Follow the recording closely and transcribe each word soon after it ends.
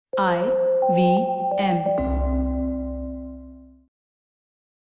IVM.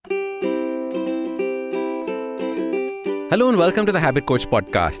 Hello and welcome to the Habit Coach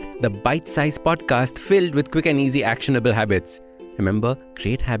Podcast, the bite-sized podcast filled with quick and easy actionable habits. Remember,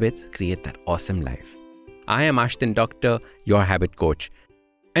 great habits create that awesome life. I am Ashdin Doctor, your habit coach.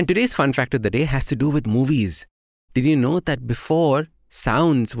 And today's fun fact of the day has to do with movies. Did you know that before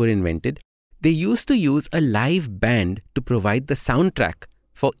sounds were invented, they used to use a live band to provide the soundtrack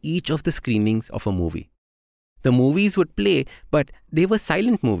for each of the screenings of a movie? The movies would play, but they were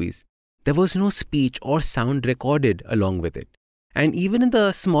silent movies. There was no speech or sound recorded along with it. And even in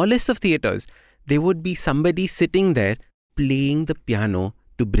the smallest of theaters, there would be somebody sitting there playing the piano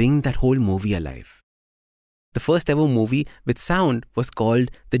to bring that whole movie alive. The first ever movie with sound was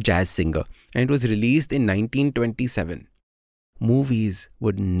called The Jazz Singer, and it was released in 1927. Movies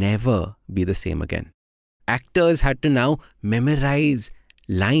would never be the same again. Actors had to now memorize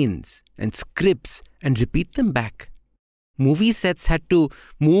lines and scripts and repeat them back. Movie sets had to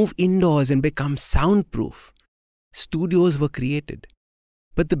move indoors and become soundproof. Studios were created.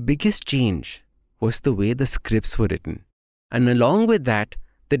 But the biggest change was the way the scripts were written. And along with that,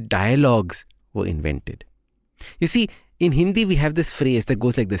 the dialogues were invented. You see, in Hindi, we have this phrase that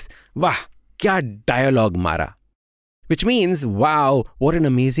goes like this, Wah, kya dialogue mara? Which means, wow, what an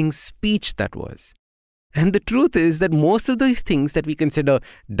amazing speech that was. And the truth is that most of these things that we consider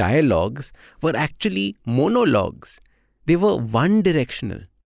dialogues were actually monologues. They were one-directional.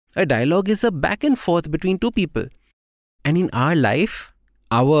 A dialogue is a back and forth between two people. And in our life,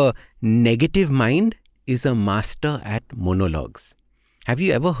 our negative mind is a master at monologues. Have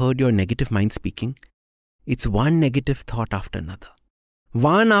you ever heard your negative mind speaking? It's one negative thought after another.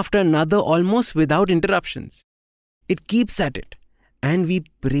 One after another, almost without interruptions. It keeps at it. And we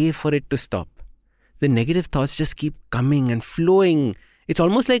pray for it to stop. The negative thoughts just keep coming and flowing. It's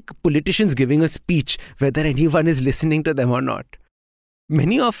almost like politicians giving a speech, whether anyone is listening to them or not.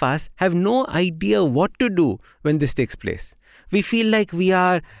 Many of us have no idea what to do when this takes place. We feel like we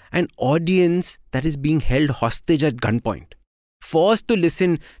are an audience that is being held hostage at gunpoint, forced to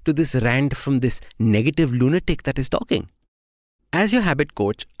listen to this rant from this negative lunatic that is talking. As your habit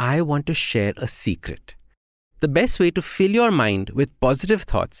coach, I want to share a secret. The best way to fill your mind with positive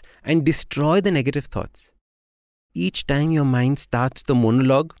thoughts and destroy the negative thoughts. Each time your mind starts the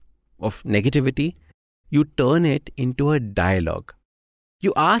monologue of negativity, you turn it into a dialogue.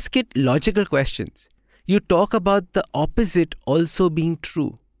 You ask it logical questions. You talk about the opposite also being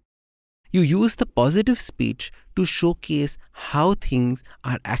true. You use the positive speech to showcase how things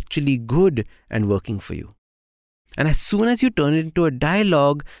are actually good and working for you. And as soon as you turn it into a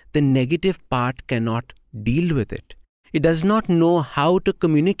dialogue, the negative part cannot deal with it. It does not know how to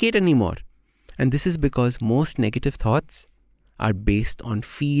communicate anymore. And this is because most negative thoughts are based on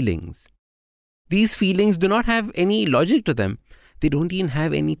feelings. These feelings do not have any logic to them. They don't even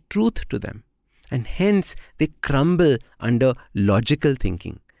have any truth to them. And hence, they crumble under logical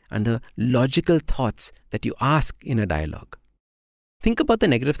thinking, under logical thoughts that you ask in a dialogue. Think about the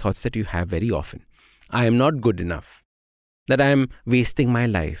negative thoughts that you have very often. I am not good enough. That I am wasting my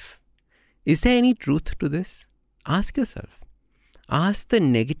life. Is there any truth to this? Ask yourself. Ask the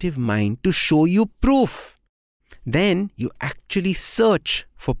negative mind to show you proof. Then you actually search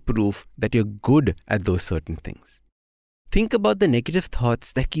for proof that you're good at those certain things. Think about the negative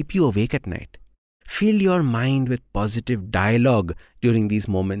thoughts that keep you awake at night. Fill your mind with positive dialogue during these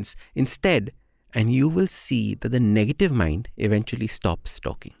moments instead, and you will see that the negative mind eventually stops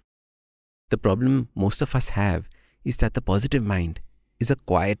talking. The problem most of us have is that the positive mind is a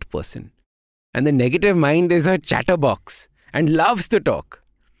quiet person, and the negative mind is a chatterbox and loves to talk.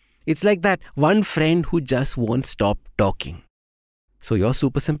 It's like that one friend who just won't stop talking. So your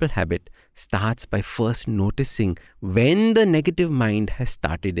super simple habit starts by first noticing when the negative mind has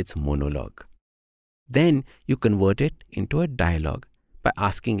started its monologue. Then you convert it into a dialogue by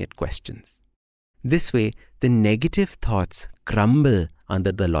asking it questions. This way, the negative thoughts crumble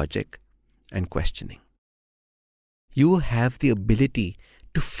under the logic and questioning. You have the ability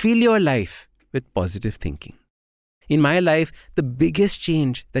to fill your life with positive thinking. In my life, the biggest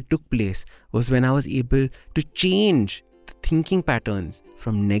change that took place was when I was able to change the thinking patterns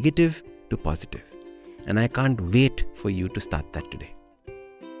from negative to positive. And I can't wait for you to start that today.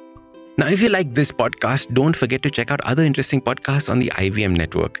 Now, if you like this podcast, don't forget to check out other interesting podcasts on the IVM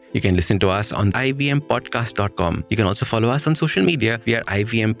network. You can listen to us on ivmpodcast.com. You can also follow us on social media. We are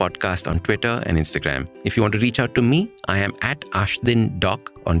IVM Podcast on Twitter and Instagram. If you want to reach out to me, I am at Ashdin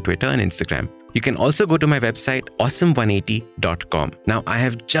Doc on Twitter and Instagram. You can also go to my website, awesome180.com. Now, I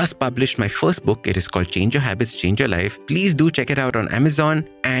have just published my first book. It is called Change Your Habits, Change Your Life. Please do check it out on Amazon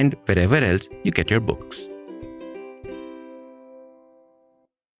and wherever else you get your books.